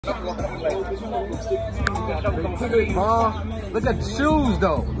Look at the shoes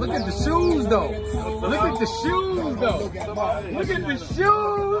though. Look at the shoes though. Look at the shoes though. Look at the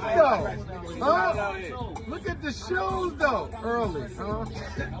shoes though. Huh? Look at the shoes though. Early, huh?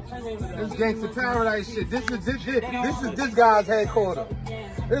 This gangster paradise shit. This is this guy's headquarters.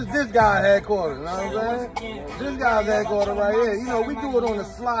 This guy's headquarters, you know what I'm saying? This guy's headquarters right here. You know, we do it on the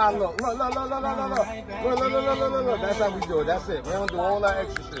slide. Look. Look. That's how we do it. That's it. We don't do all that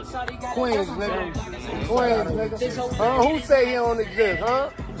extra shit. Queens, nigga. Queens, nigga. Who say he don't exist, huh?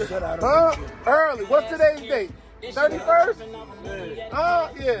 Huh? Early. What's today's date? 31st? Huh?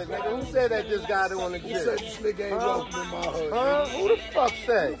 Yeah, nigga. Who said that this guy don't exist? Who said this nigga ain't welcome in my hood? Huh? Who the fuck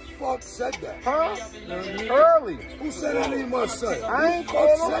said? Who the fuck said that? Huh? Early. Who said that he must say? I ain't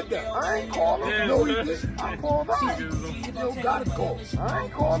called him. That? I ain't called him. No, he didn't. I called him. You don't gotta call. I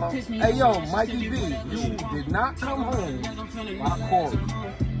ain't called him. Hey, yo, Mikey B, you did not come home by Kormega.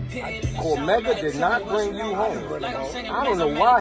 Kormega did not bring you home. I don't know why.